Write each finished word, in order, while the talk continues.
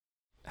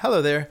Hello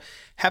there.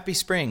 Happy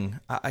spring.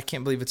 I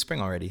can't believe it's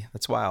spring already.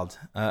 That's wild.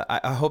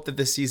 I hope that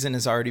this season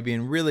is already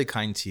being really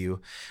kind to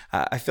you.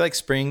 I feel like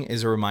spring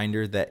is a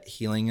reminder that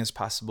healing is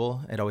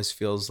possible. It always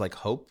feels like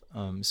hope.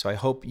 So I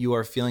hope you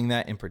are feeling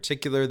that in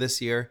particular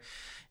this year.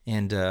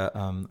 And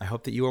I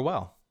hope that you are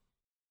well.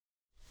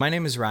 My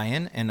name is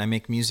Ryan, and I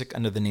make music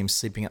under the name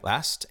Sleeping at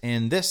Last.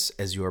 And this,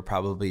 as you are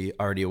probably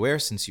already aware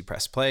since you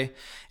pressed play,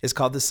 is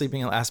called the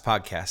Sleeping at Last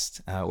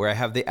podcast, where I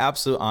have the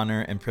absolute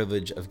honor and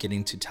privilege of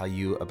getting to tell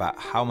you about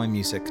how my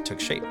music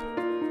took shape.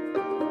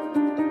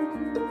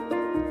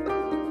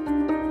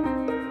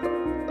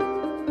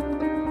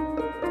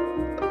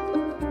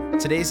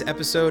 Today's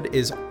episode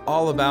is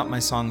all about my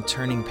song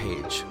Turning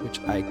Page,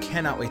 which I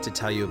cannot wait to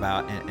tell you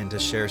about and to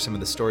share some of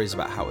the stories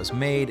about how it was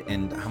made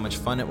and how much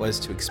fun it was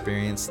to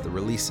experience the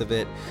release of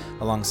it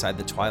alongside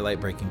the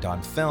Twilight Breaking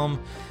Dawn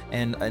film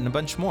and a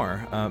bunch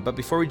more. But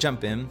before we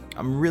jump in,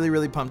 I'm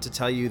really pumped to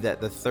tell you that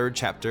the third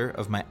chapter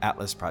of my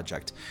Atlas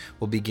project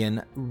will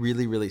begin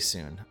really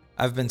soon.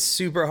 I've been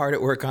super hard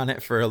at work on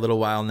it for a little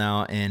while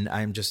now, and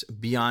I'm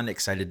just beyond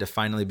excited to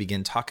finally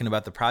begin talking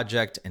about the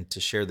project and to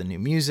share the new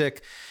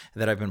music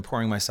that I've been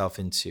pouring myself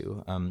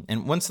into.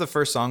 And once the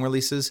first song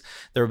releases,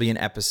 there will be an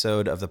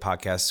episode of the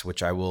podcast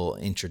which I will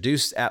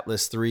introduce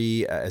Atlas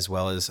 3 as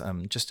well as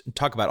just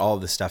talk about all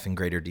of this stuff in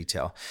greater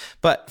detail.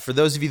 But for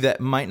those of you that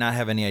might not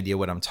have any idea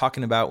what I'm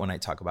talking about when I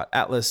talk about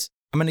Atlas,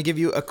 I'm going to give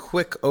you a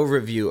quick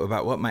overview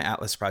about what my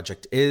Atlas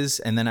project is,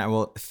 and then I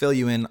will fill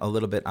you in a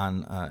little bit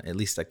on at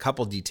least a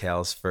couple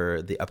details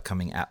for the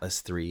upcoming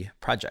Atlas 3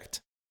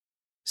 project.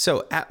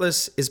 So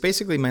Atlas is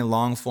basically my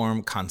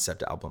long-form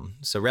concept album.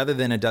 So rather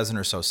than a dozen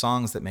or so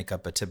songs that make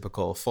up a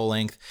typical full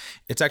length,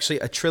 it's actually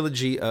a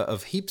trilogy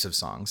of heaps of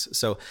songs.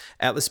 So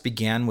Atlas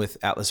began with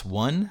Atlas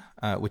 1,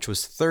 which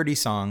was 30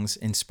 songs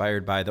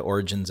inspired by the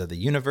origins of the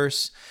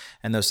universe.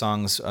 And those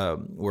songs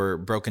were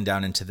broken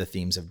down into the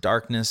themes of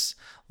darkness,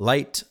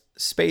 light,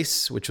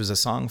 space, which was a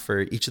song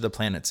for each of the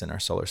planets in our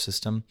solar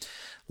system,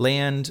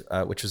 land,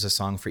 which was a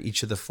song for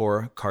each of the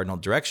four cardinal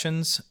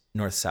directions,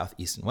 north, south,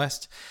 east, and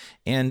west,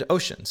 and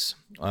oceans,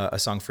 a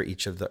song for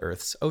each of the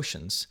Earth's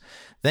oceans.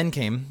 Then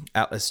came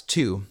Atlas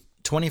 2,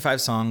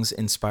 25 songs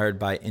inspired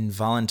by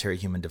involuntary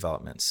human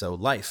development. So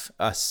life,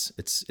 us,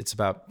 it's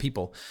about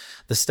people,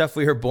 the stuff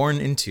we are born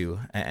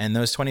into. And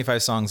those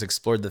 25 songs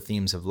explored the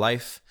themes of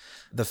life,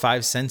 the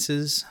five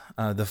senses,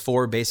 the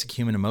four basic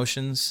human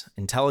emotions,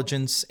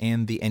 intelligence,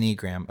 and the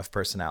Enneagram of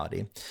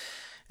personality.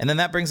 And then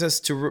that brings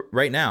us to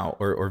right now,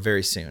 or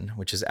very soon,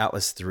 which is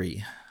Atlas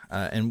 3.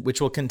 And which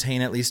will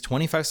contain at least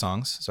 25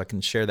 songs, so I can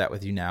share that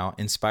with you now,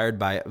 inspired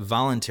by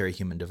voluntary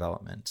human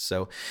development.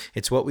 So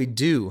it's what we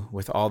do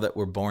with all that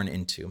we're born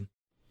into.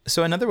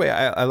 So another way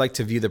I like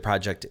to view the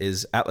project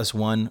is Atlas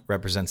 1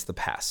 represents the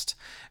past.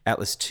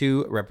 Atlas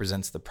 2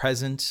 represents the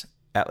present.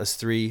 Atlas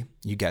 3,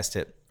 you guessed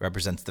it,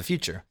 represents the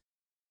future.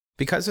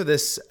 Because of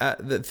this,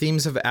 the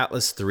themes of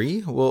Atlas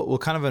 3 will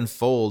kind of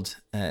unfold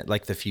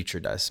like the future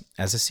does,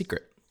 as a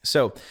secret.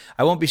 So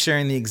I won't be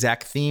sharing the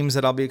exact themes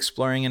that I'll be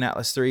exploring in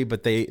Atlas 3,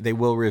 but they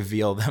will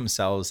reveal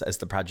themselves as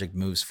the project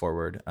moves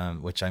forward,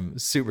 which I'm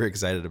super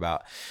excited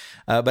about.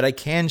 But I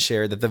can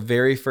share that the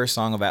very first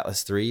song of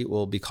Atlas 3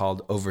 will be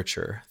called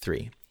Overture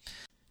 3.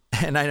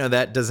 And I know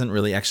that doesn't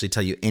really actually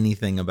tell you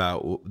anything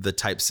about the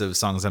types of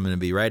songs I'm going to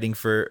be writing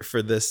for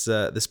this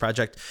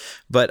project,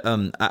 but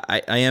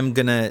I am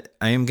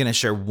gonna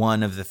share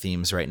one of the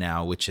themes right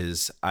now, which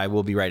is I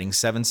will be writing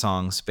 7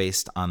 songs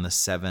based on the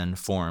 7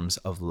 forms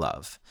of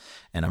love,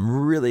 and I'm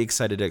really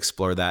excited to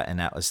explore that in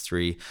Atlas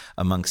 3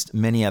 amongst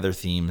many other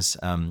themes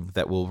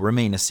that will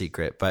remain a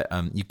secret, but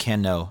you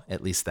can know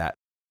at least that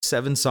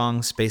 7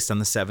 songs based on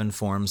the 7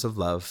 forms of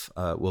love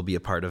will be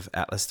a part of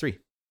Atlas 3.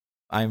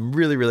 I'm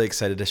really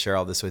excited to share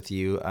all this with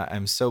you.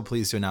 I'm so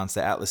pleased to announce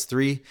that Atlas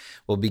 3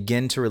 will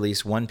begin to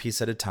release one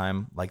piece at a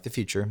time, like the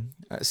future,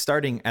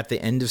 starting at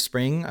the end of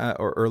spring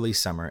or early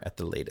summer at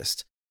the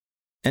latest.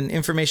 And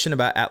information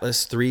about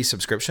Atlas 3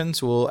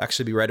 subscriptions will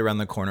actually be right around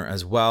the corner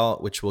as well,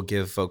 which will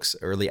give folks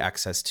early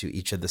access to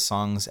each of the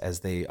songs as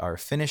they are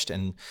finished,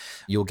 and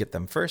you'll get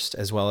them first,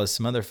 as well as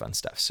some other fun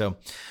stuff. So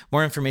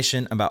more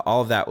information about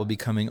all of that will be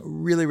coming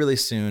really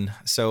soon.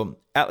 So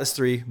Atlas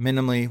 3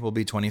 minimally will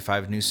be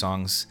 25 new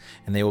songs,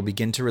 and they will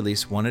begin to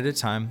release one at a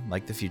time,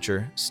 like the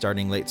future,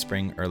 starting late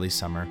spring, early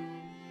summer.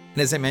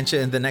 And as I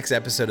mentioned, the next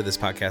episode of this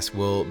podcast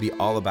will be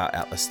all about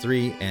Atlas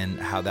 3 and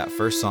how that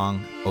first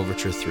song,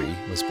 Overture 3,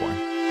 was born.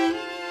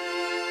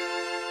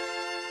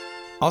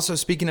 Also,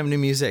 speaking of new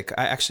music,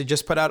 I actually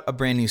just put out a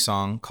brand new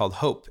song called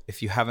Hope.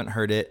 If you haven't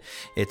heard it,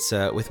 it's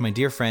with my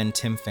dear friend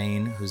Tim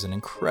Fain, who's an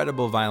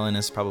incredible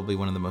violinist, probably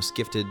one of the most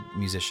gifted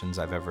musicians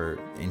I've ever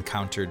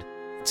encountered.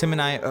 Tim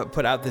and I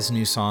put out this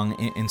new song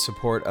in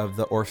support of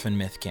the Orphan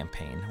Myth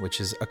campaign,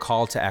 which is a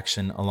call to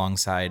action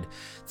alongside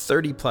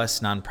 30 plus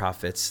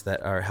nonprofits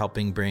that are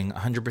helping bring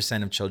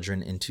 100% of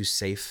children into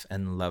safe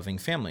and loving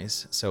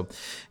families. So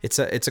it's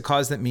a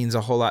cause that means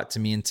a whole lot to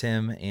me and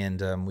Tim,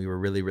 and we were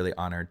really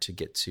honored to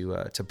get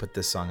to put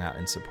this song out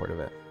in support of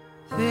it.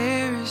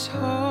 There is hope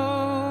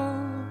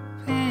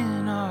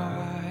in our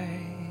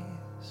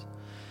eyes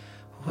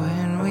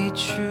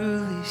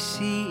truly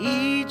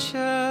see each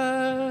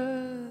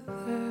other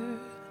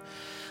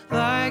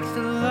like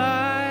the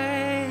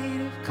light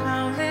of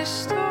countless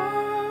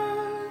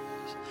stars.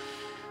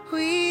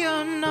 We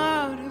are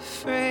not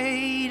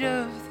afraid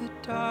of the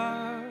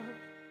dark.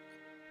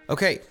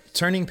 Okay,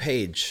 Turning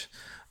Page.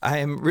 I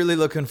am really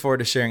looking forward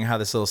to sharing how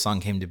this little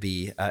song came to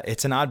be.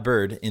 It's an odd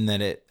bird in that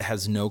it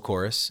has no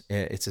chorus.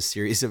 It's a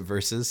series of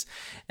verses.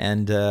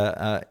 And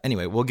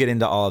anyway, we'll get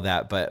into all of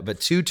that. But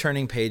two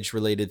Turning Page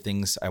related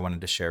things I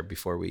wanted to share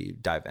before we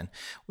dive in.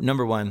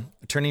 Number one,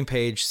 Turning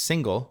Page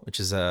single, which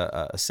is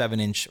a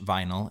 7-inch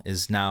vinyl,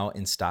 is now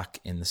in stock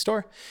in the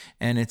store.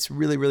 And it's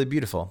really, really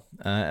beautiful.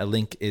 A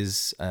link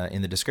is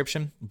in the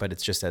description, but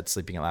it's just at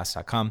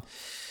sleepingatlast.com.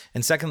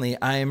 And secondly,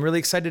 I am really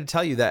excited to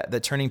tell you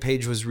that Turning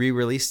Page was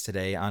re-released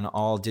today on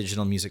all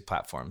digital music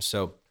platforms.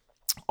 So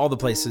all the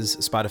places,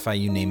 Spotify,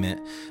 you name it,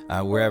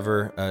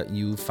 wherever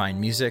you find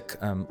music,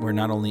 where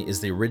not only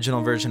is the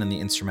original version and the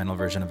instrumental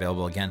version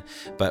available again,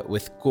 but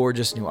with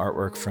gorgeous new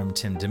artwork from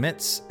Tim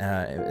Demitz,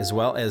 as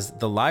well as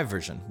the live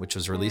version, which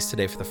was released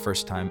today for the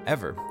first time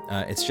ever.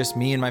 It's just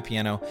me and my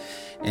piano,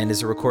 and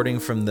is a recording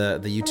from the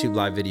YouTube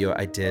live video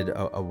I did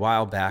a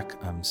while back.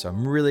 So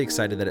I'm really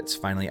excited that it's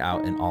finally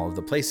out in all of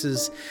the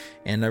places,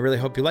 and I really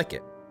hope you like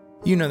it.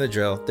 You know the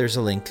drill. There's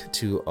a link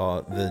to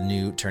the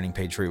new Turning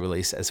Page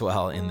re-release as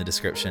well in the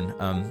description.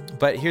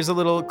 But here's a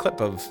little clip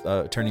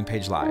of Turning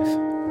Page live.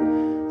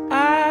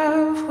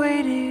 I've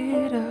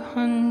waited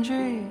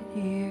 100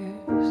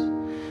 years,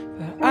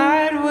 but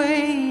I'd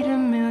wait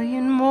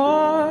 1,000,000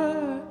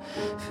 more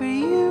for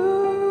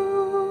you.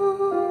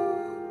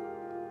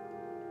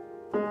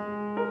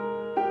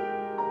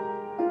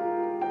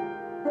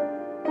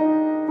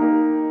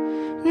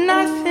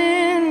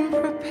 Nothing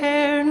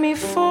prepared me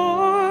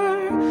for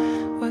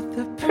what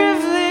the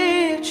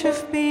privilege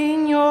of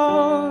being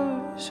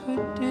yours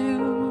would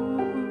do.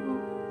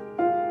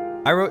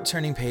 I wrote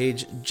Turning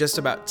Page just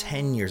about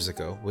 10 years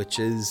ago, which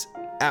is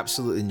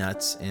absolutely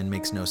nuts and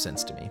makes no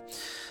sense to me.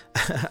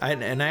 I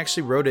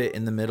actually wrote it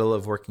in the middle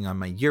of working on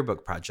my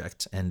yearbook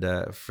project. And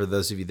for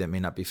those of you that may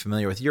not be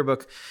familiar with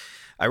yearbook,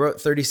 I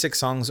wrote 36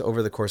 songs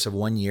over the course of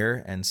 1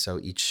 year. And so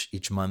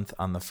each month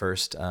on the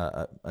first,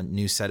 a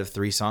new set of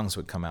 3 songs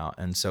would come out.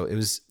 And so it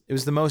was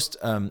the most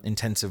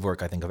intensive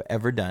work I think I've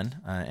ever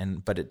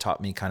done. But it taught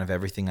me kind of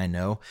everything I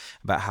know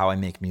about how I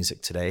make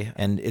music today.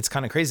 And it's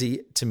kind of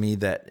crazy to me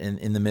that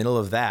in the middle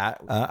of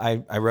that,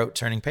 I wrote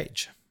Turning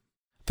Page.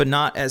 But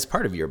not as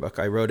part of Yearbook.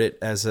 I wrote it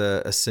as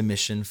a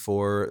submission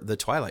for the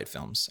Twilight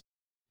films.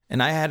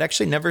 And I had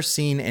actually never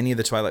seen any of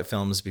the Twilight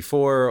films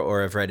before,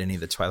 or I've read any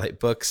of the Twilight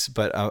books,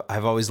 but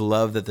I've always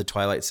loved that the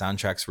Twilight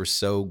soundtracks were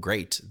so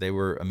great. They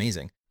were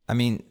amazing. I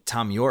mean,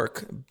 Tom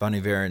York, Bon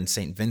Iver and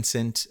St.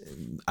 Vincent,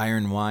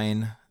 Iron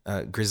Wine,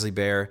 Grizzly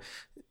Bear,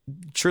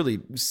 truly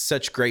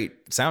such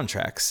great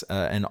soundtracks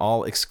and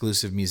all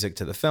exclusive music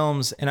to the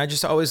films. And I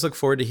just always look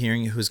forward to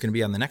hearing who's going to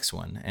be on the next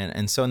one.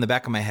 And so in the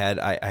back of my head,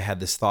 I had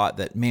this thought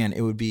that, man,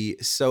 it would be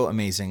so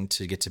amazing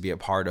to get to be a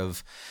part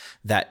of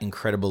that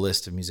incredible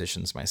list of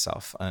musicians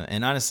myself.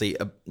 And honestly,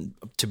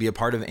 to be a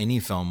part of any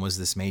film was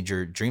this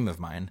major dream of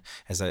mine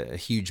as a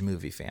huge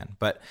movie fan.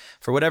 But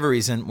for whatever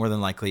reason, more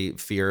than likely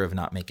fear of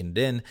not making it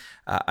in,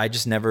 I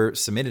just never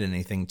submitted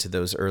anything to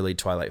those early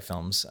Twilight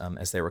films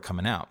as they were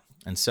coming out.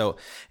 And so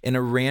in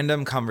a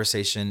random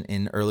conversation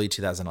in early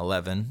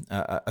 2011,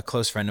 a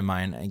close friend of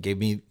mine gave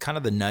me kind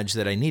of the nudge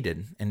that I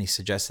needed. And he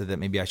suggested that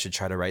maybe I should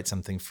try to write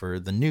something for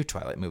the new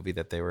Twilight movie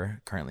that they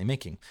were currently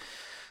making.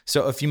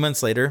 So a few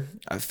months later,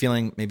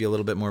 feeling maybe a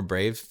little bit more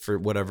brave for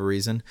whatever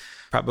reason,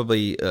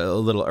 probably a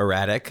little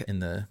erratic in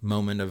the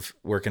moment of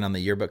working on the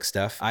yearbook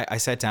stuff, I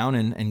sat down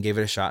and gave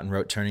it a shot and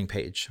wrote Turning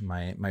Page,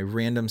 my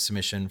random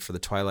submission for the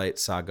Twilight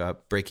Saga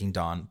Breaking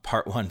Dawn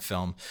Part 1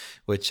 film,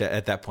 which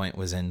at that point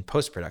was in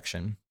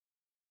post-production.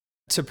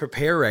 To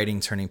prepare writing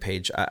Turning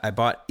Page, I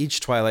bought each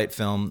Twilight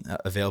film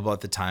available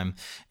at the time,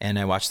 and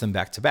I watched them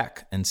back to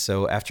back. And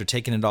so after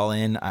taking it all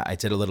in, I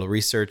did a little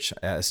research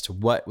as to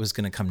what was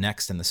going to come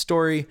next in the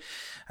story,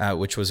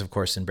 which was, of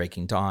course, in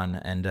Breaking Dawn.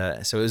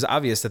 And so it was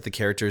obvious that the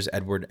characters,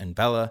 Edward and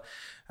Bella,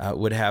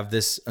 would have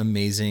this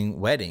amazing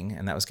wedding,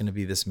 and that was going to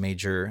be this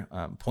major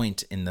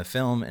point in the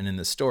film and in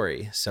the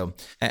story. So,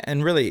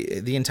 and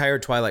really, the entire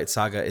Twilight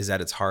saga is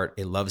at its heart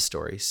a love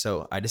story.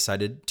 So I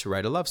decided to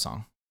write a love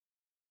song.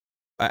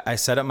 I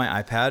set up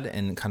my iPad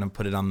and kind of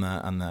put it on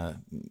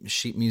the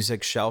sheet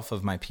music shelf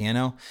of my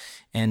piano,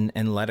 and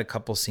let a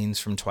couple scenes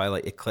from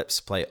Twilight Eclipse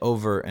play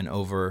over and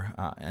over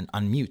and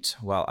on mute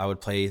while I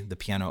would play the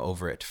piano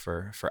over it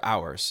for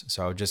hours.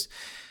 So I would just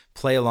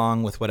play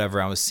along with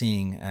whatever I was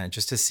seeing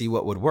just to see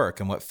what would work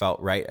and what felt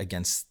right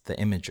against the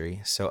imagery.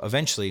 So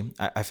eventually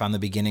I found the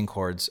beginning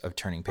chords of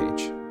Turning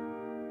Page.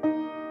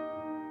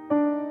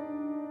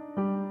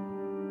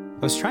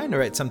 I was trying to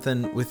write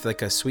something with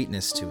like a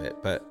sweetness to it,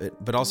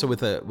 but also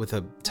with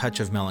a touch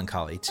of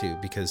melancholy too,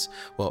 because,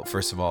 well,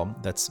 first of all,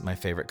 that's my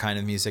favorite kind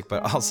of music,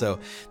 but also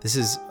this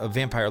is a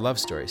vampire love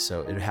story,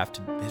 so it'd have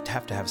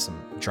to have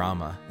some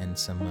drama and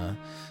some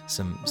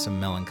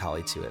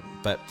melancholy to it.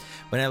 But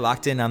when I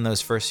locked in on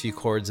those first few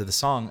chords of the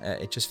song,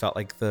 it just felt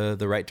like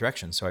the right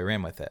direction, so I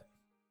ran with it.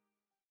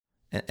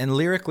 And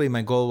lyrically,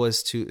 my goal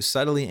was to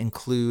subtly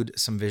include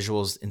some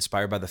visuals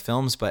inspired by the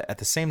films, but at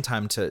the same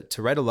time to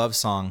write a love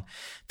song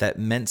that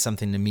meant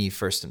something to me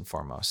first and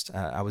foremost.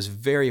 I was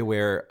very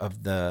aware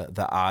of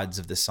the odds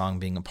of the song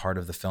being a part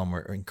of the film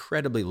were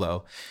incredibly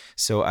low.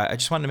 So I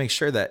just wanted to make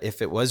sure that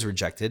if it was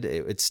rejected,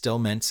 it still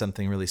meant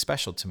something really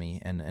special to me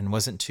and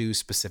wasn't too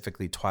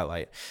specifically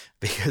Twilight,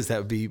 because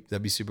that'd be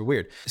super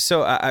weird.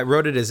 So I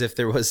wrote it as if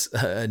there was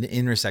an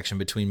intersection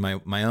between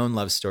my own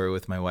love story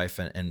with my wife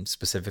and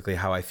specifically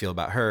how I feel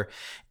about her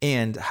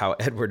and how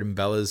Edward and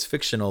Bella's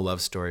fictional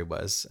love story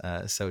was.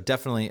 So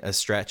definitely a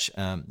stretch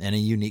and a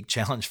unique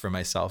challenge for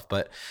myself,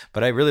 but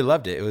I really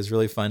loved it. It was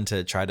really fun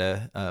to try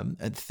to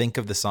think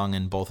of the song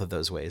in both of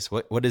those ways.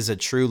 What is a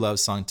true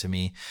love song to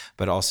me,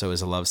 but also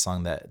is a love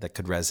song that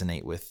could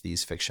resonate with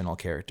these fictional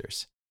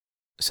characters.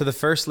 So the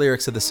first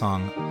lyrics of the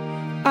song: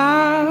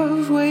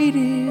 I've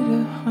waited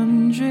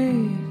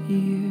 100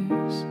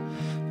 years,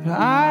 but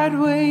I'd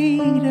wait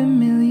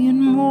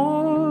 1,000,000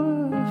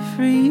 more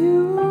for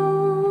you.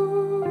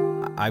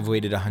 I've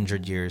waited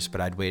 100 years, but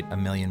I'd wait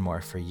 1,000,000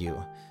 more for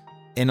you.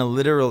 In a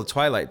literal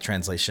Twilight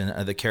translation,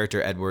 the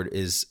character Edward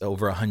is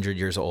over 100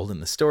 years old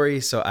in the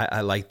story, so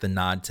I like the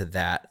nod to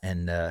that.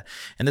 And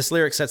this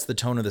lyric sets the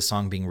tone of the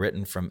song being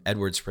written from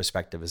Edward's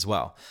perspective as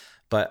well.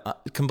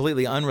 But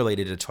completely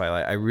unrelated to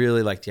Twilight, I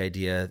really like the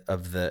idea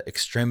of the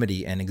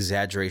extremity and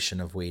exaggeration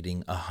of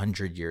waiting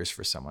 100 years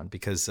for someone,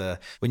 because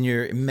when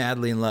you're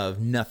madly in love,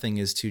 nothing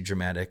is too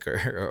dramatic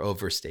or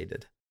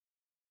overstated.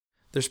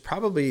 There's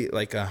probably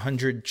like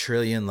 100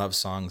 trillion love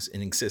songs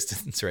in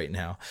existence right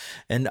now.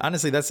 And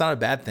honestly, that's not a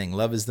bad thing.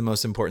 Love is the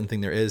most important thing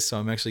there is. So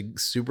I'm actually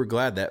super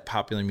glad that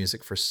popular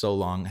music for so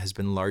long has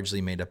been largely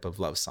made up of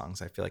love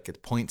songs. I feel like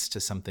it points to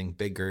something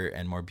bigger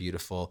and more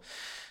beautiful.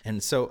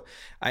 And so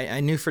I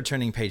knew for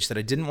Turning Page that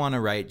I didn't want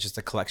to write just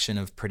a collection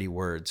of pretty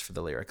words for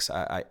the lyrics.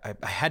 I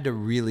had to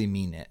really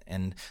mean it.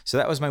 And so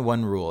that was my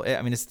one rule.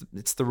 I mean,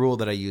 it's the rule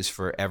that I use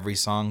for every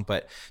song,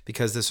 but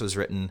because this was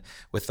written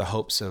with the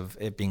hopes of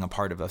it being a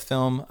part of a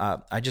film,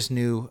 I just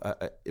knew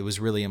it was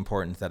really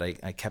important that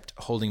I kept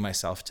holding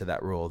myself to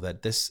that rule,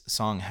 that this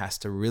song has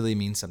to really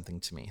mean something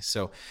to me.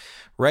 So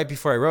right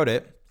before I wrote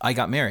it, I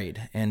got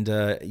married. And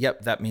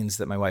that means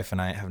that my wife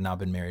and I have now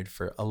been married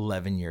for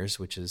 11 years,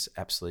 which is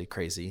absolutely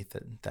crazy.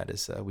 That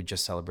is, we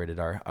just celebrated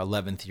our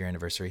 11th year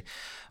anniversary.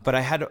 But I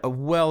had a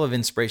well of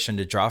inspiration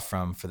to draw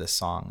from for this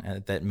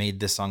song that made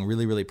this song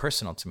really, really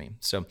personal to me.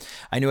 So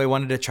I knew I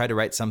wanted to try to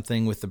write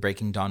something with the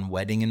Breaking Dawn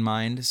wedding in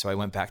mind. So I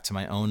went back to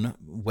my own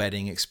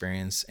wedding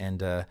experience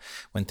and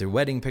went through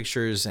wedding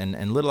pictures,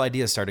 and little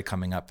ideas started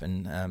coming up,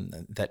 and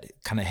that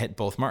kind of hit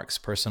both marks,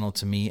 personal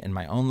to me and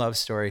my own love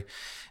story,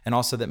 and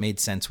also that made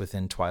sense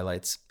within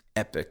Twilight's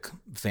epic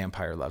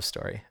vampire love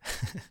story.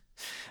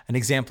 An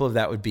example of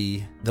that would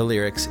be the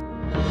lyrics.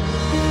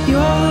 Your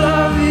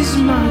love is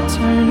my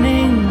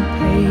turning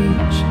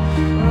page,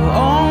 where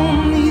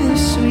only the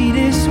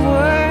sweetest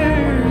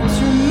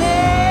words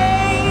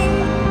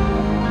remain.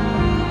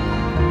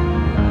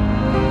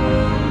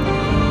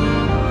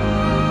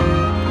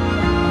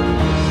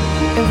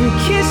 Every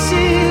kiss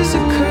is a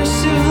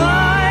cursive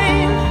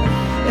line,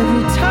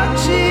 every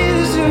touch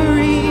is a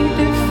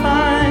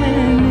redefining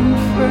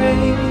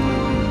phrase.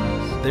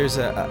 There's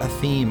a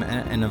theme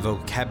and a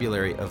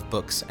vocabulary of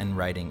books and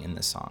writing in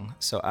the song.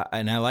 So,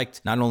 I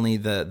liked not only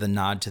the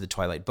nod to the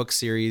Twilight book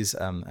series.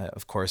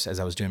 Of course, as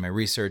I was doing my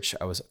research,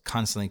 I was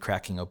constantly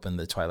cracking open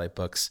the Twilight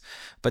books.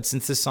 But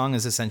since this song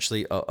is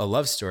essentially a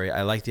love story,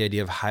 I like the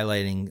idea of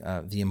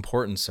highlighting the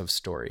importance of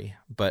story.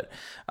 But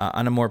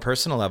on a more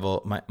personal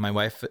level, my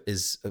wife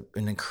is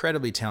an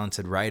incredibly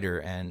talented writer,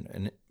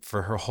 and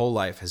for her whole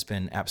life has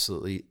been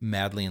absolutely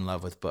madly in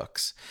love with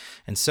books.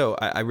 And so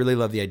I really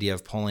love the idea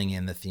of pulling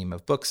in the theme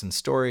of books and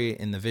story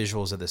in the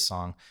visuals of this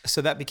song.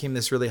 So that became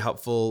this really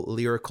helpful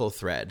lyrical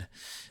thread,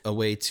 a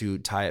way to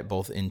tie it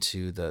both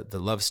into the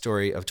love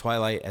story of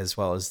Twilight as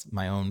well as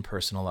my own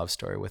personal love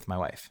story with my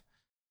wife.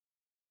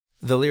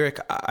 The lyric,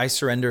 I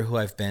surrender who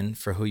I've been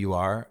for who you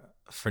are,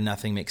 for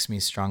nothing makes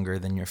me stronger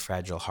than your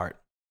fragile heart.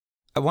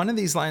 I wanted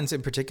these lines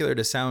in particular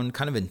to sound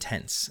kind of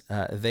intense.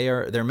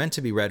 They're meant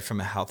to be read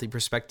from a healthy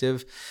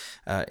perspective,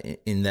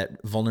 in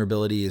that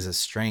vulnerability is a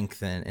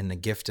strength and a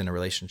gift in a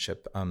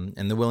relationship,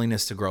 and the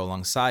willingness to grow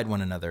alongside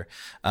one another.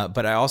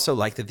 But I also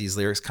like that these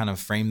lyrics kind of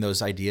frame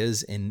those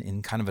ideas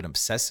in kind of an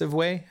obsessive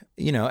way.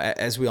 You know,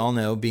 as we all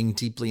know, being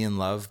deeply in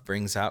love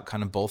brings out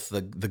kind of both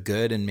the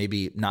good and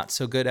maybe not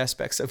so good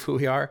aspects of who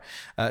we are.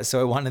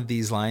 So I wanted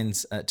these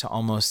lines to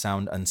almost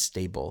sound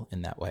unstable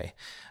in that way.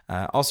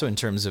 Also, in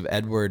terms of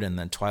Edward and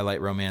the Twilight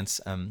romance,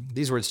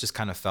 these words just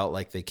kind of felt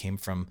like they came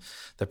from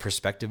the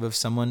perspective of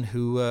someone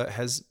who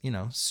has,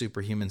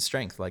 superhuman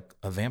strength, like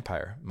a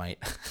vampire might.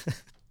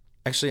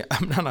 Actually,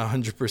 I'm not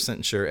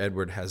 100% sure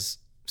Edward has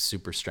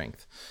super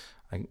strength.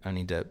 I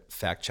need to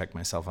fact check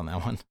myself on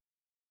that one.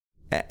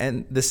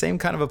 And the same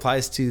kind of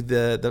applies to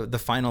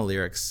the final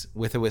lyrics.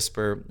 With a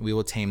whisper, we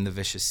will tame the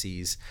vicious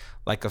seas,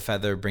 like a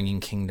feather bringing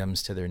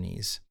kingdoms to their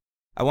knees.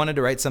 I wanted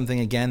to write something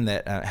again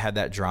that had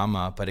that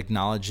drama, but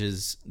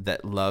acknowledges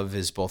that love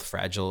is both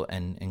fragile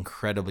and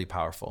incredibly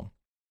powerful.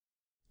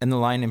 And the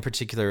line in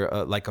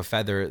particular, like a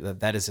feather,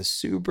 that is a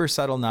super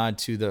subtle nod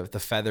to the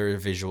feather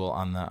visual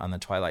on the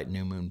Twilight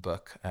New Moon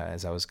book.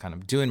 As I was kind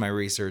of doing my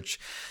research,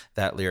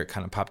 that lyric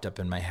kind of popped up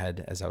in my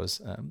head as I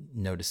was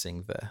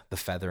noticing the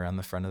feather on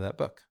the front of that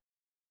book.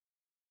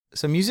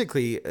 So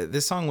musically,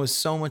 this song was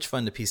so much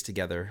fun to piece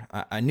together.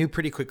 I knew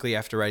pretty quickly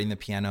after writing the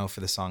piano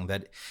for the song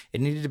that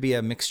it needed to be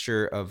a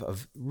mixture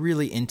of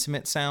really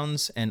intimate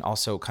sounds and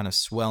also kind of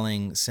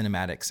swelling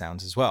cinematic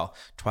sounds as well.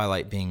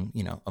 Twilight being,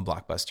 a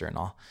blockbuster and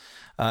all.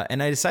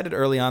 And I decided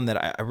early on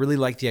that I really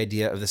liked the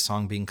idea of the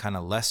song being kind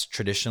of less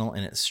traditional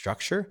in its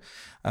structure.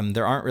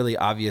 There aren't really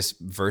obvious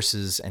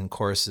verses and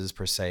choruses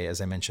per se,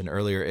 as I mentioned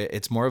earlier.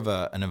 It's more of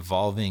an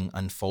evolving,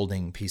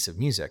 unfolding piece of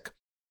music.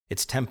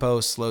 Its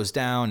tempo slows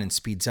down and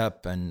speeds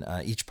up, and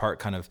each part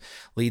kind of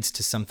leads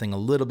to something a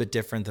little bit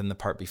different than the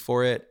part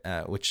before it,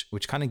 which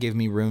kind of gave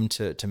me room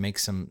to make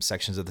some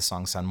sections of the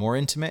song sound more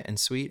intimate and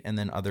sweet, and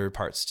then other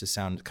parts to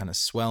sound kind of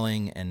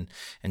swelling and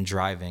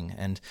driving.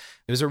 And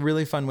it was a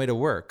really fun way to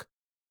work.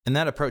 And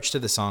that approach to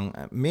the song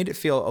made it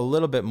feel a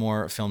little bit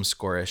more film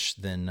score-ish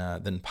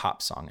than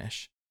pop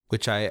song-ish,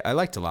 which I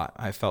liked a lot.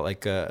 I felt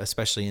like,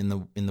 especially in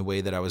the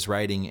way that I was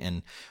writing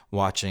and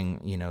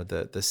watching,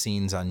 the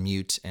scenes on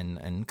mute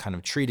and kind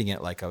of treating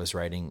it like I was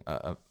writing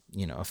a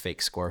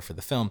fake score for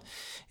the film,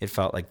 it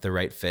felt like the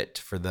right fit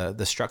for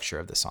the structure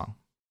of the song.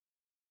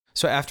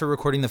 So after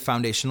recording the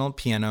foundational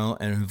piano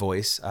and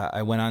voice,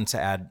 I went on to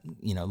add,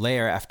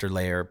 layer after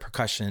layer,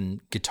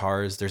 percussion,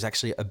 guitars. There's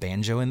actually a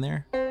banjo in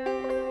there.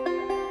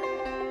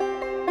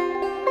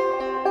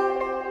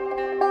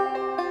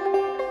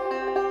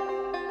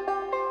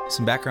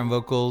 Some background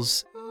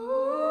vocals.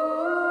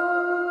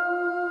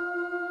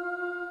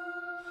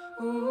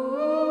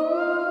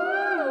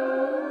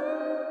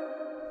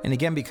 And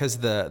again, because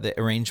the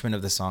arrangement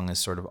of the song is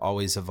sort of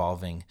always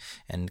evolving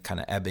and kind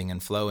of ebbing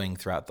and flowing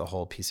throughout the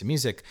whole piece of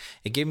music,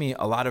 it gave me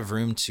a lot of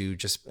room to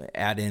just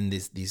add in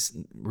these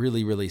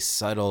really, really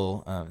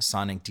subtle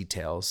sonic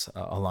details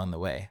along the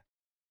way.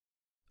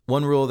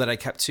 One rule that I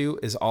kept to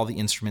is all the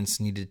instruments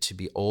needed to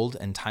be old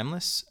and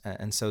timeless,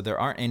 and so there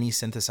aren't any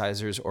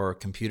synthesizers or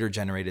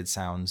computer-generated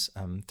sounds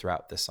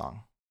throughout this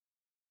song.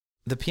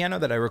 The piano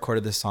that I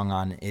recorded this song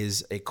on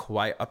is a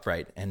Kawai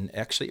upright, and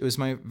actually it was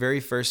my very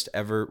first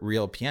ever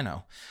real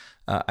piano.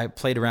 I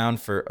played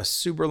around for a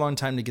super long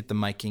time to get the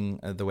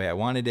miking the way I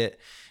wanted it,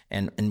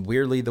 and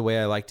weirdly the way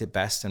I liked it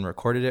best and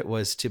recorded it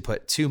was to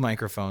put two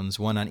microphones,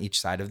 one on each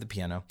side of the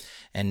piano,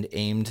 and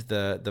aimed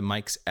the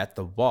mics at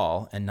the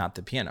wall and not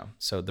the piano.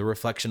 So the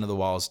reflection of the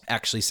walls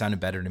actually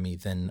sounded better to me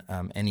than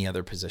any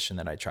other position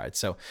that I tried.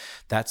 So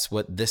that's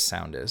what this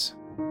sound is.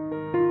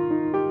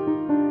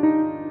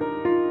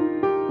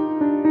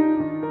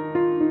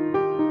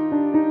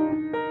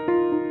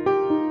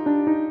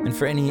 And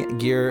for any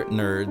gear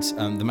nerds,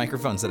 the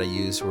microphones that I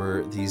used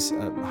were these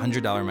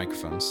 $100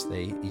 microphones.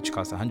 They each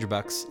cost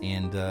 $100,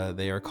 and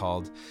they are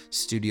called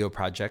Studio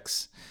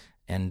Projects,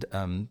 and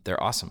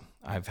they're awesome.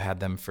 I've had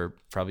them for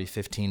probably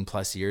 15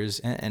 plus years,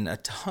 and a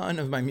ton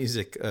of my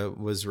music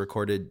was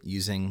recorded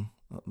using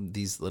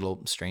these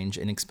little strange,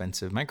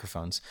 inexpensive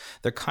microphones.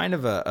 They're kind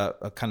of a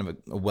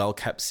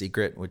well-kept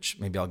secret, which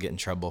maybe I'll get in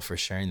trouble for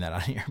sharing that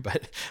on here.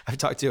 But I've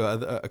talked to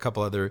a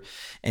couple other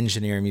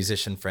engineer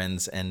musician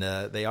friends, and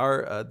they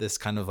are this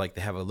kind of like,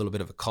 they have a little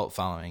bit of a cult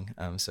following.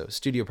 So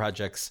Studio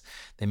Projects,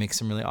 they make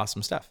some really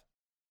awesome stuff.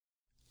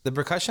 The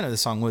percussion of the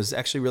song was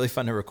actually really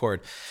fun to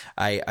record.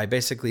 I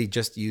basically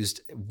just used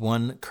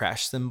one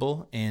crash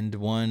cymbal and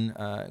one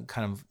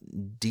kind of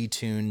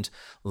detuned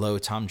low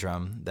tom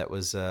drum that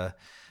was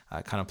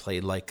kind of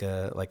played like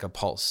a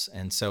pulse.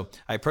 And so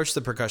I approached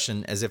the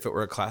percussion as if it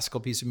were a classical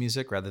piece of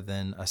music rather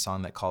than a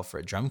song that called for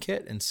a drum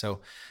kit. And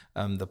so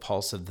the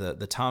pulse of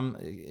the tom,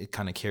 it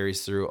kind of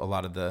carries through a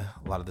lot of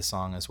the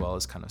song, as well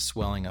as kind of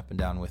swelling up and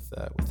down with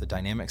the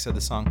dynamics of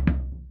the song.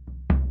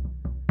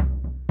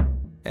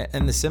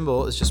 And the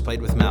cymbal is just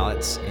played with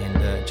mallets,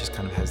 and it just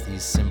kind of has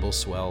these cymbal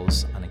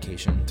swells on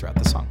occasion throughout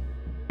the song.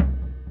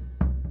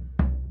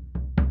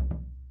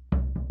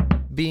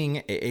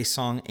 Being a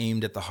song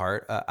aimed at the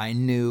heart, I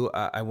knew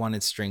I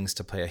wanted strings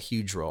to play a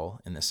huge role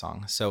in this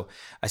song. So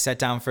I sat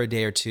down for a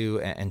day or two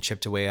and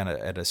chipped away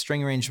at a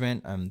string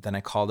arrangement. Then I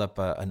called up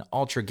an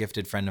ultra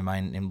gifted friend of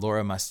mine named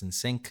Laura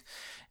Mustin-Sink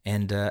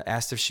and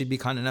asked if she'd be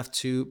kind enough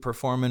to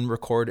perform and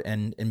record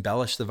and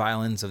embellish the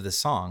violins of the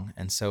song.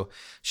 And so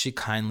she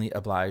kindly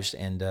obliged,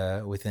 and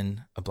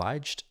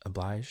obliged.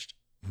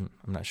 I'm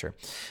not sure.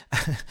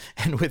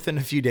 And within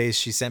a few days,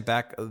 she sent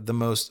back the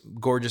most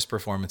gorgeous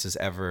performances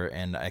ever,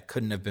 and I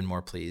couldn't have been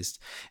more pleased.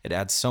 It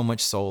adds so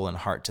much soul and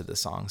heart to the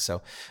song.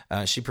 So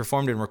she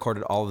performed and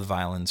recorded all the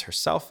violins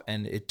herself,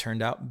 and it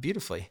turned out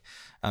beautifully.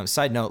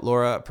 Side note,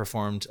 Laura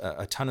performed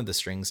a ton of the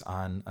strings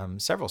on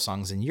several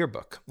songs in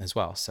Yearbook as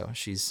well, so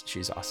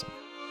she's awesome.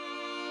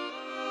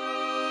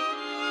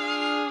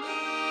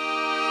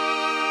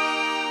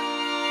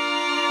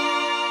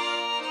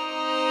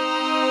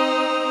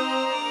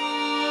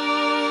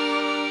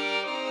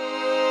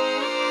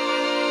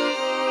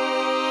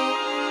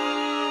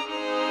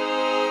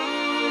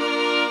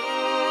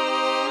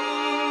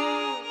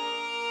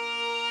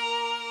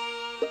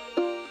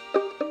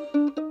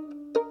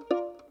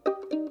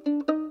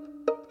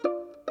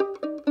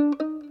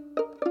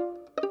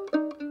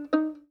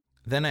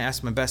 Then I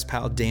asked my best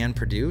pal, Dan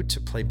Perdue,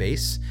 to play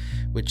bass,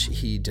 which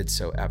he did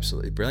so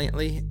absolutely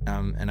brilliantly.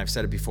 And I've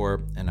said it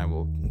before, and I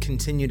will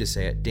continue to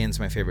say it, Dan's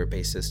my favorite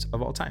bassist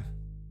of all time.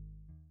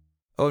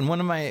 Oh, and one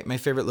of my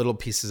favorite little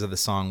pieces of the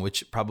song,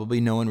 which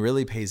probably no one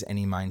really pays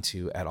any mind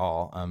to at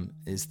all,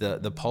 is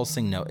the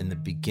pulsing note in the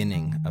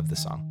beginning of the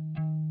song.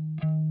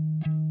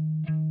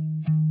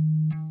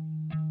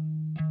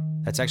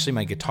 That's actually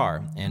my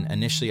guitar, and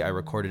initially I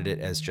recorded it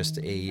as just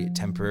a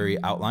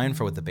temporary outline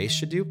for what the bass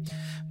should do,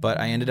 but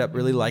I ended up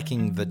really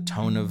liking the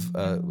tone of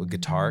a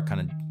guitar, kind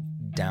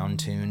of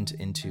down-tuned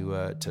into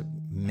to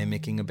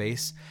mimicking a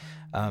bass.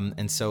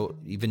 And so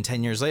even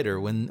 10 years later,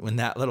 when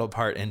that little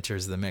part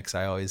enters the mix,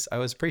 I always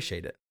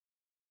appreciate it.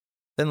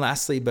 Then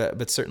lastly,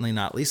 but certainly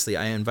not leastly,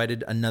 I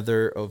invited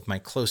another of my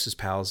closest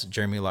pals,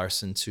 Jeremy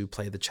Larson, to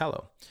play the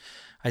cello.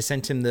 I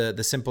sent him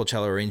the simple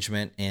cello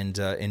arrangement, and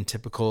in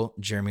typical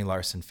Jeremy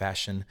Larson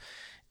fashion,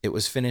 it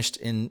was finished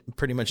in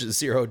pretty much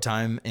 0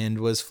 time and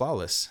was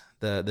flawless.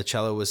 The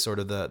cello was sort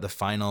of the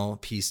final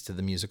piece to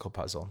the musical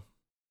puzzle.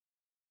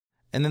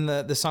 And then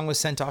the song was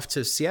sent off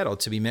to Seattle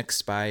to be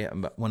mixed by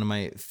one of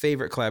my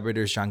favorite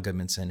collaborators, John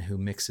Goodmanson, who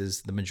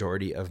mixes the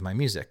majority of my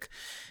music.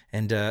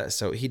 And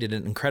so he did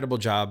an incredible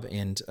job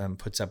and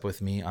puts up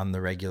with me on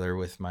the regular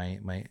with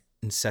my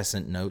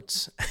incessant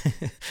notes.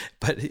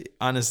 But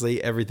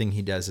honestly, everything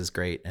he does is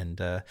great. And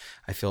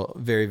I feel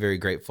very, very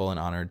grateful and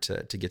honored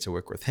to get to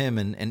work with him.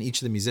 And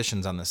each of the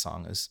musicians on this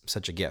song is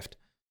such a gift.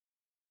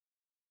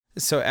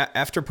 So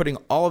after putting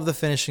all of the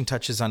finishing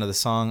touches onto the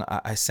song,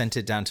 I sent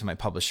it down to my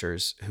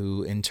publishers,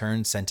 who in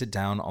turn sent it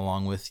down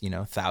along with,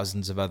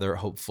 thousands of other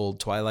hopeful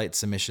Twilight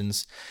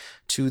submissions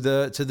to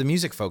the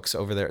music folks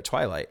over there at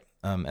Twilight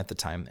at the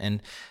time.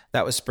 And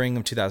that was spring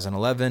of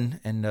 2011,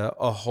 and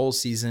a whole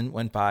season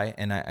went by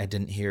and I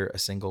didn't hear a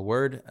single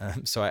word.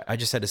 So I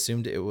just had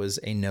assumed it was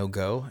a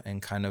no-go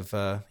and kind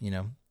of,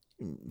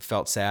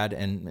 felt sad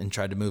and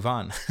tried to move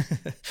on.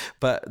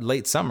 But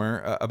late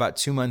summer, about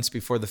 2 months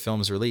before the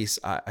film's release,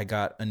 I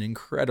got an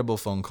incredible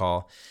phone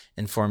call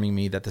informing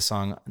me that the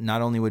song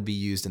not only would be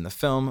used in the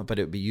film, but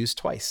it would be used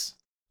twice.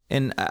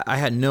 And I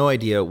had no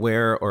idea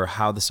where or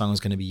how the song was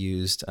going to be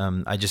used.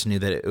 I just knew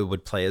that it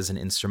would play as an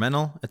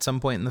instrumental at some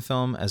point in the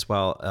film, as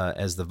well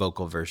as the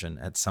vocal version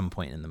at some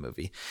point in the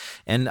movie.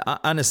 And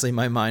honestly,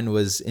 my mind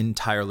was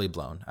entirely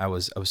blown. I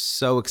was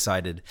so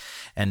excited.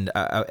 And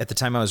at the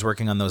time, I was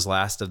working on those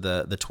last of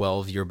the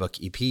 12 Yearbook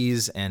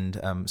EPs.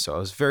 And so I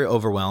was very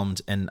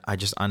overwhelmed. And I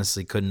just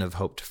honestly couldn't have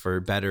hoped for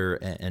better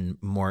and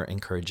more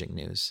encouraging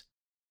news.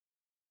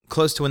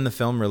 Close to when the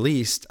film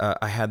released,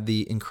 I had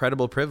the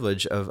incredible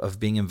privilege of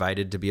being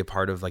invited to be a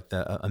part of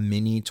a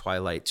mini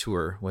Twilight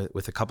tour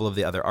with a couple of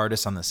the other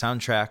artists on the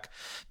soundtrack,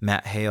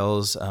 Matt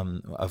Hales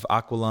of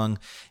Aqualung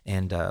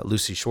and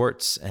Lucy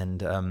Schwartz,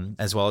 and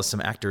as well as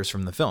some actors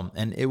from the film.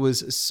 And it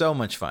was so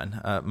much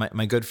fun.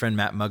 My good friend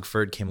Matt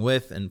Mugford came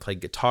with and played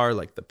guitar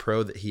like the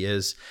pro that he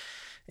is.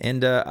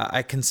 And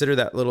I consider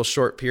that little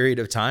short period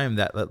of time,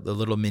 the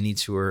little mini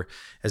tour,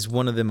 as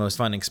one of the most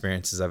fun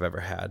experiences I've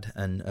ever had.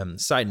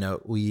 And side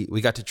note, we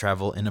got to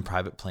travel in a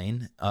private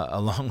plane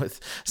along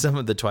with some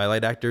of the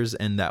Twilight actors,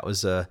 and that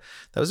was a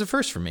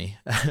first for me.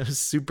 It was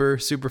super,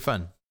 super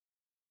fun.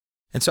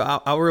 And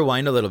so I'll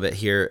rewind a little bit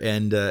here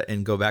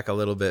and go back a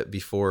little bit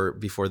before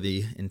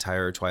the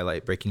entire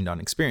Twilight Breaking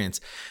Dawn experience.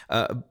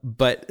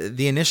 But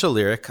the initial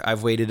lyric,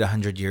 "I've waited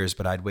 100 years,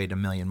 but I'd wait a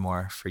million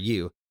more for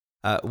you."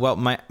 Well,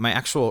 my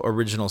actual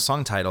original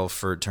song title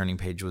for Turning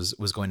Page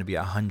was going to be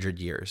 100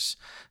 Years.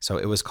 So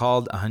it was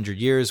called 100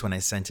 Years when I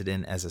sent it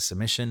in as a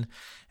submission.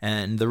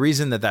 And the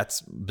reason that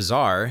that's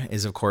bizarre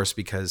is, of course,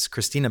 because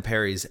Christina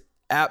Perri's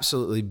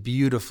absolutely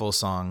beautiful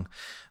song,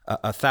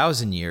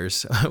 1,000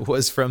 Years,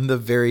 was from the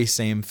very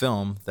same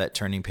film that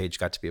Turning Page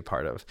got to be a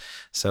part of.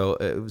 So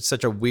it was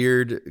such a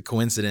weird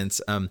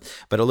coincidence.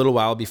 But a little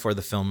while before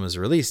the film was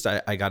released,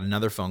 I got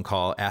another phone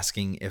call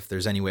asking if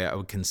there's any way I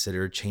would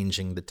consider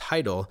changing the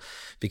title,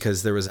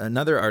 because there was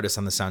another artist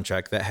on the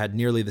soundtrack that had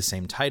nearly the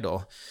same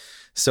title.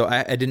 So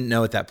I didn't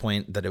know at that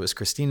point that it was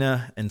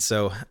Christina. And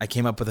so I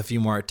came up with a few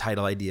more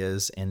title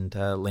ideas and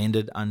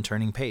landed on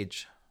Turning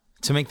Page.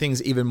 To make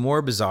things even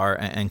more bizarre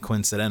and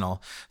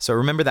coincidental, so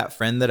remember that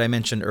friend that I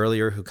mentioned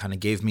earlier who kind of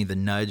gave me the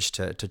nudge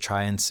to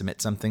try and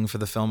submit something for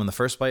the film in the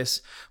first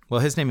place? Well,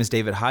 his name is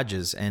David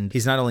Hodges, and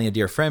he's not only a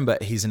dear friend,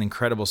 but he's an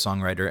incredible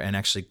songwriter and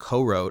actually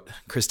co-wrote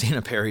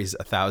Christina Perri's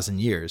 1,000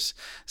 Years.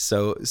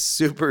 So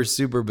super,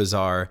 super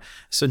bizarre.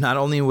 So not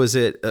only was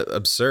it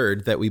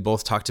absurd that we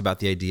both talked about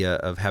the idea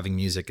of having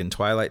music in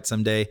Twilight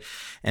someday,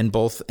 and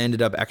both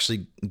ended up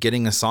actually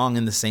getting a song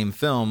in the same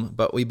film,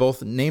 but we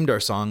both named our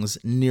songs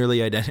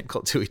nearly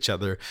identical to each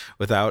other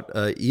without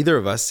either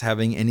of us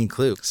having any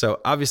clue.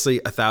 So obviously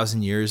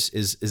 1,000 years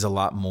is a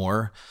lot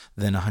more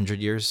than 100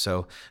 years.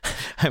 So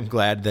I'm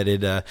glad that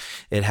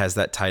it has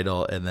that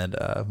title, and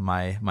that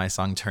my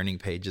song Turning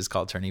Page is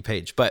called Turning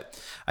Page. But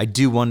I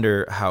do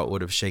wonder how it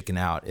would have shaken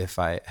out if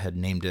I had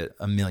named it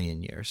A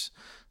Million Years.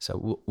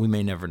 So we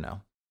may never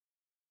know.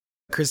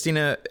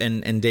 Christina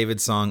and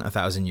David's song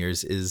 1,000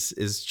 Years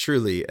is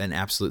truly an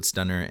absolute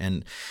stunner,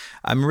 and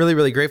I'm really,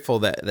 really grateful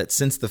that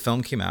since the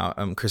film came out,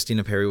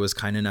 Christina Perri was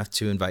kind enough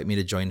to invite me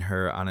to join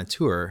her on a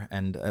tour,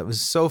 and it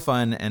was so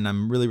fun, and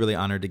I'm really, really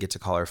honored to get to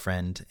call her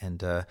friend,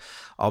 and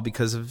all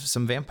because of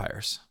some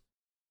vampires.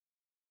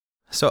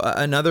 So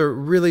another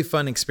really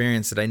fun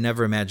experience that I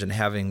never imagined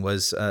having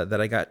was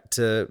that I got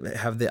to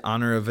have the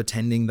honor of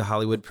attending the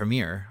Hollywood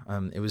premiere.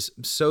 It was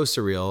so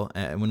surreal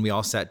when we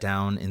all sat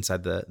down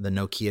inside the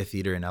Nokia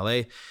Theater in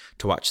LA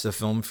to watch the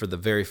film for the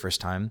very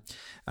first time.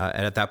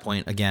 And at that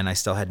point, again, I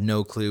still had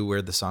no clue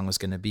where the song was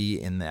going to be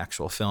in the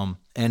actual film.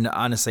 And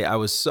honestly, I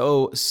was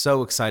so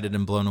excited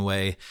and blown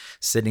away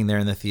sitting there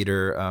in the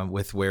theater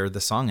with where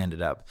the song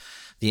ended up.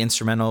 The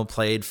instrumental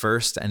played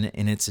first and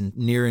in its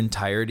near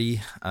entirety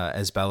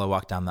as Bella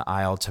walked down the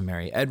aisle to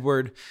marry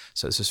Edward.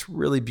 So it's this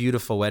really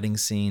beautiful wedding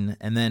scene.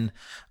 And then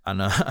on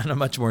a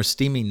much more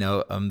steamy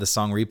note, the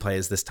song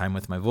replays, this time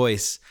with my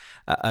voice,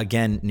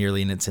 again,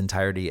 nearly in its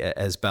entirety,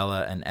 as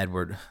Bella and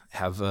Edward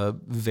have a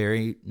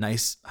very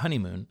nice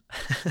honeymoon.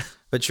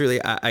 But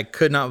truly, I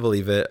could not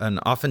believe it. And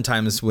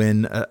oftentimes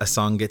when a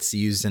song gets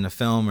used in a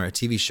film or a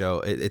TV show,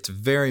 it's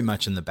very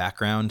much in the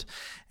background.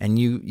 And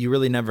you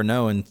really never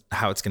know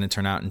how it's going to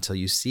turn out until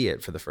you see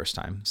it for the first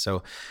time.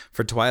 So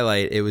for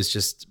Twilight, it was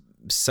just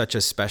such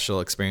a special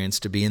experience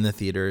to be in the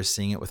theater,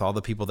 seeing it with all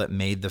the people that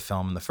made the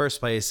film in the first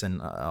place,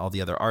 and all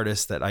the other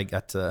artists that I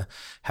got to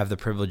have the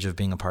privilege of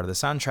being a part of the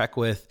soundtrack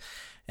with.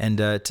 And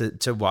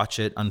to watch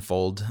it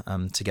unfold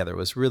together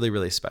was really,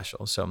 really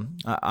special. So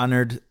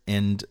honored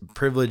and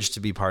privileged to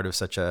be part of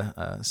such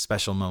a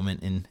special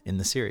moment in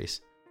the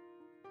series.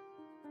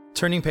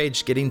 Turning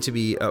Page, getting to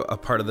be a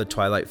part of the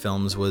Twilight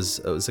films was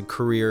a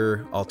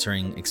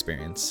career-altering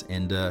experience.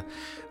 And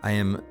I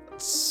am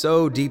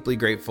so deeply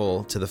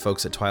grateful to the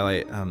folks at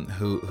Twilight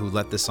who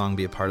let this song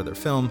be a part of their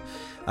film,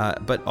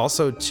 but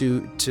also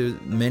to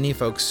many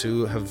folks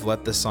who have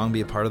let this song be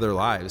a part of their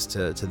lives,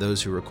 to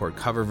those who record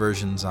cover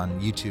versions on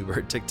YouTube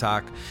or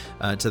TikTok,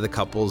 to the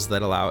couples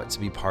that allow it to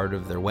be part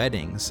of their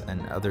weddings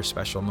and other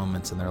special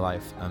moments in their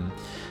life.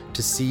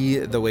 To see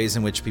the ways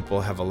in which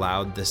people have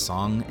allowed this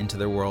song into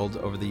their world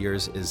over the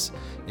years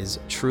is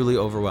truly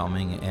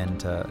overwhelming,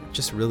 and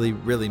just really,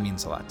 really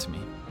means a lot to me.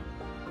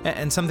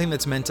 And something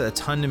that's meant a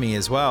ton to me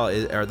as well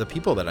are the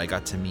people that I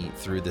got to meet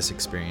through this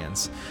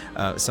experience.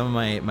 Some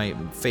of my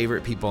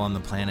favorite people on the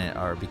planet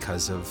are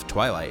because of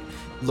Twilight.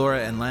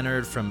 Laura and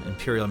Leonard from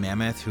Imperial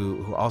Mammoth,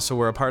 who also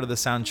were a part of the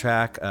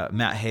soundtrack,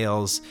 Matt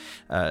Hales,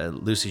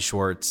 Lucy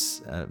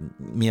Schwartz,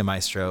 Mia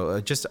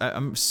Maestro.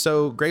 I'm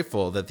so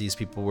grateful that these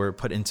people were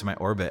put into my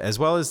orbit, as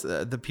well as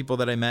the people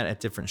that I met at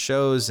different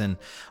shows, and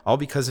all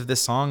because of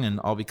this song and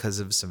all because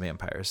of some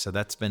vampires. So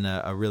that's been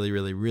a really,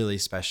 really, really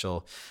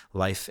special,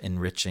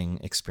 life-enriching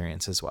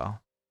experience as well.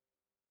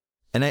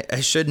 And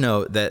I should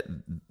note that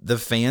the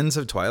fans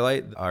of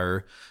Twilight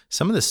are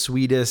some of the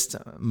sweetest,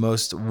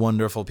 most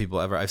wonderful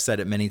people ever. I've said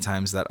it many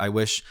times that I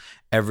wish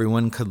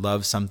everyone could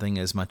love something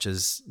as much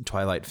as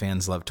Twilight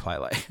fans love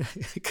Twilight,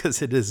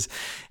 because it is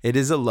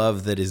a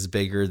love that is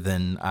bigger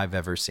than I've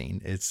ever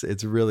seen.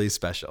 It's really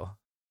special.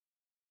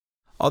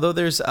 Although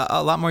there's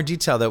a lot more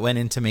detail that went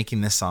into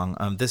making this song,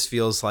 this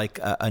feels like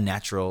a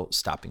natural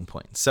stopping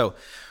point. So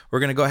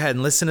we're going to go ahead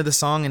and listen to the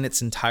song in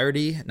its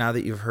entirety now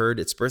that you've heard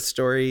its birth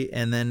story,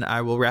 and then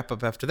I will wrap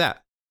up after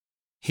that.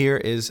 Here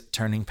is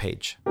Turning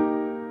Page.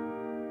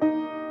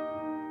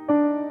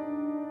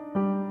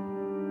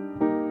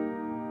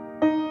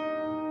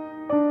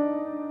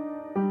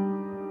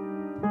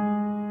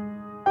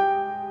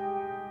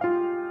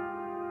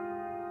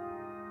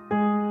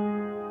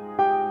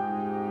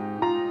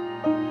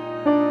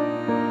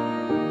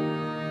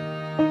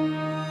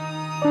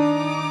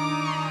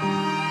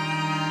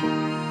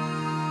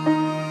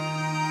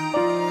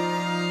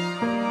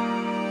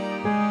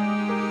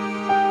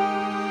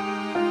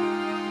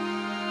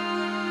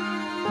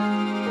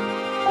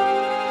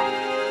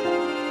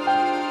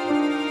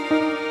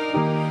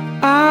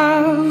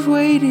 I've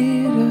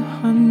waited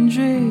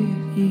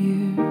 100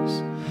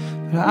 years,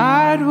 but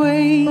I'd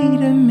wait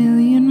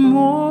 1,000,000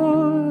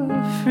 more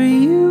for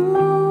you.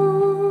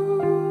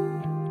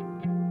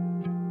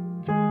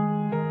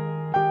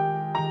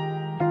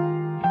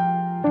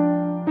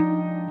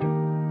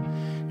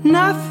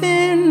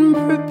 nothing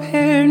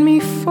prepared me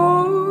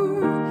for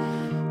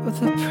what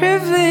the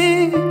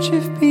privilege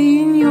of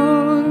being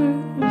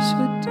yours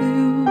would do.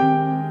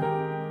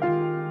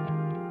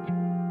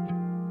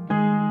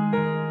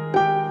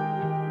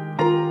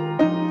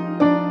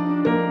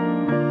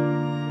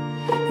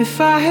 If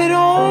I had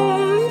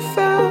only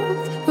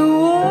felt the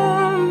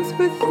warmth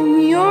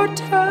within your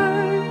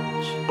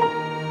touch,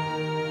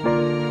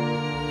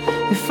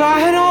 if I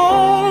had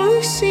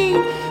only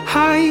seen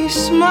how you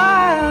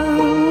smile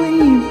when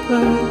you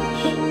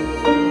blush,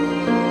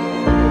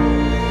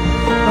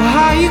 or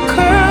how you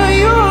curl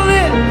your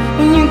lip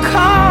when you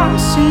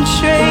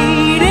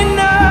concentrate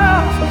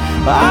enough,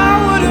 I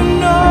would have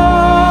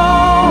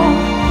known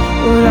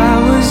what I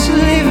was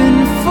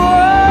living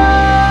for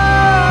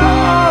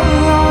all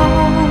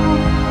along,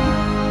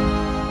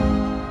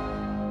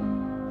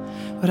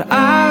 what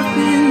I've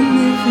been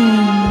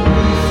living.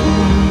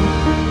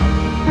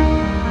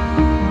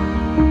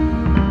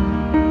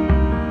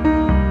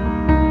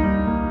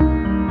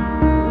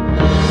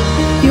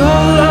 Your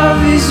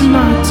love is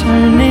my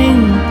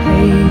turning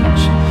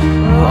page,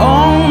 where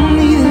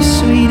only the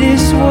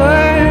sweetest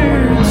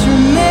words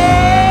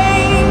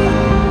remain.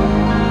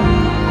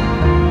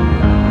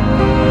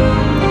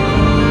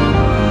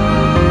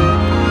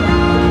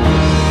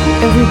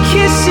 Every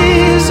kiss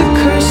is a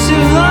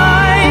cursive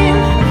line,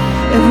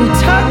 every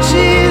touch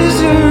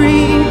is a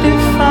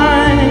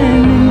redefining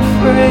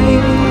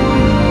phrase.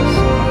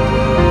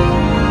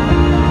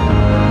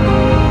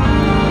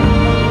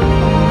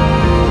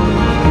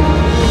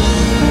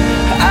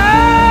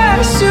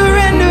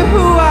 Surrender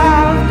who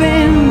I've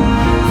been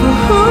for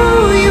who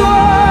you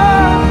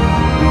are.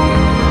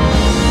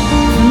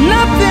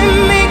 Nothing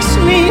makes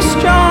me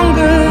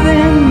stronger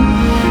than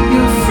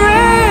your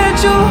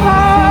fragile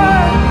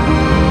heart.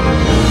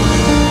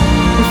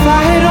 If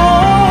I had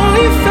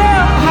only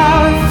felt how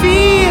it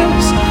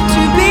feels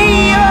to be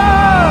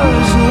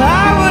yours, well,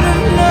 I would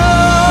have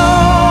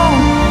known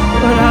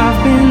what I've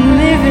been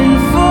living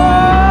for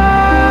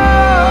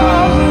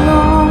all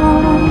along.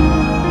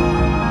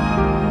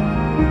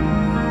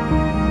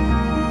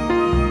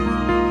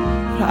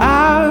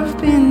 I've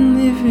been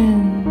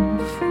living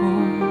for.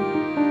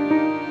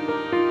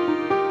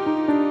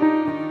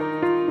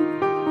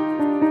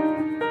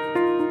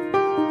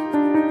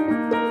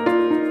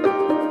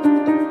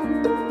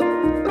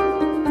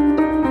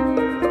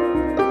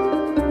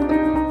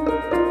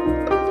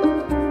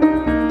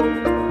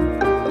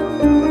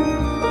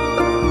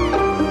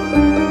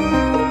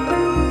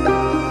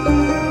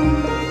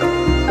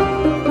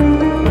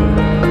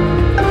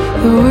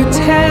 We're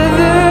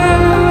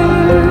tethered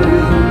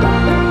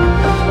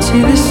to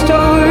the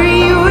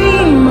story we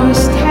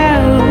must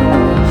tell.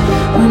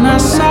 When I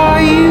saw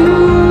you,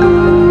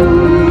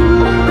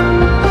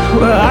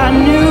 well, I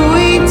knew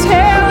we'd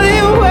tell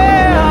it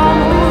well.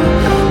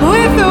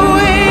 With a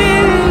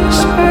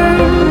whisper,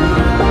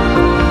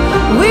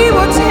 we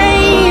will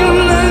tame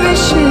the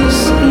vicious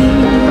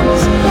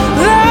seas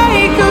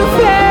like a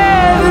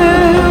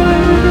feather,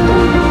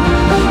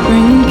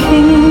 bringing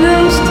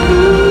kingdoms to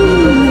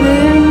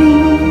their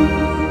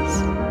knees.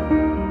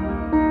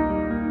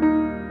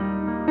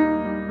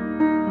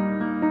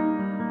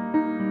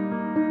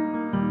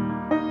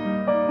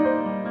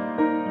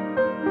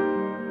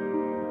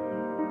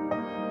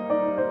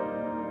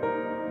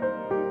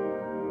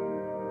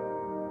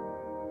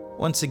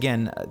 Once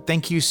again,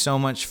 thank you so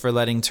much for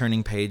letting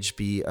Turning Page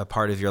be a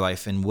part of your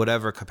life in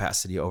whatever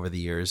capacity over the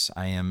years.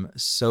 I am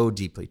so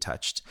deeply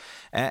touched.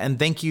 And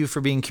thank you for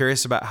being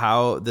curious about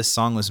how this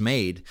song was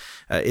made.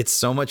 It's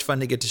so much fun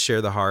to get to share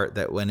the heart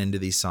that went into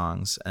these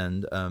songs.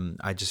 And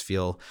I just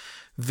feel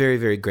very,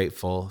 very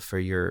grateful for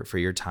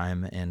your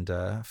time and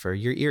for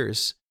your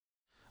ears.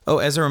 Oh,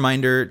 as a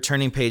reminder,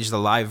 Turning Page, the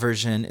live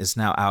version, is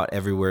now out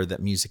everywhere that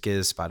music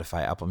is,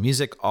 Spotify, Apple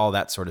Music, all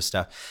that sort of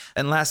stuff.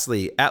 And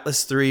lastly,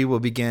 Atlas 3 will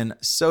begin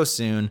so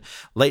soon,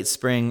 late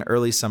spring,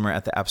 early summer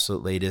at the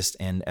absolute latest.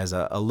 And as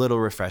a little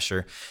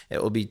refresher,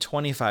 it will be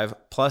 25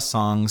 plus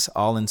songs,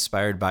 all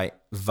inspired by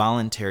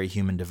voluntary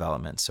human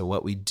development. So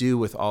what we do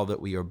with all that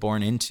we are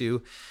born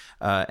into.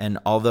 And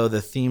although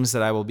the themes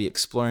that I will be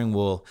exploring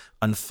will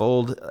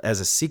unfold as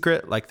a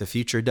secret like the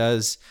future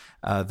does,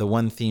 the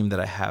one theme that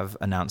I have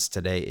announced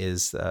today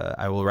is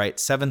I will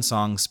write 7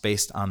 songs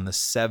based on the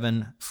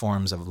 7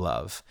 forms of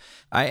love.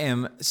 I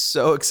am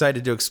so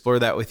excited to explore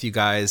that with you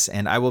guys,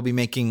 and I will be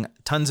making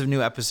tons of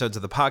new episodes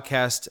of the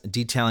podcast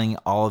detailing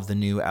all of the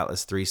new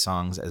Atlas 3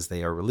 songs as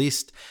they are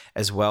released,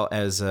 as well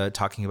as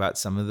talking about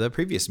some of the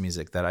previous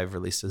music that I've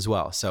released as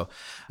well. So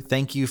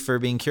thank you for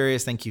being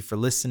curious. Thank you for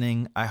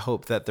listening. I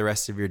hope that the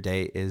rest of your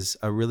day is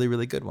a really,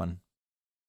 really good one.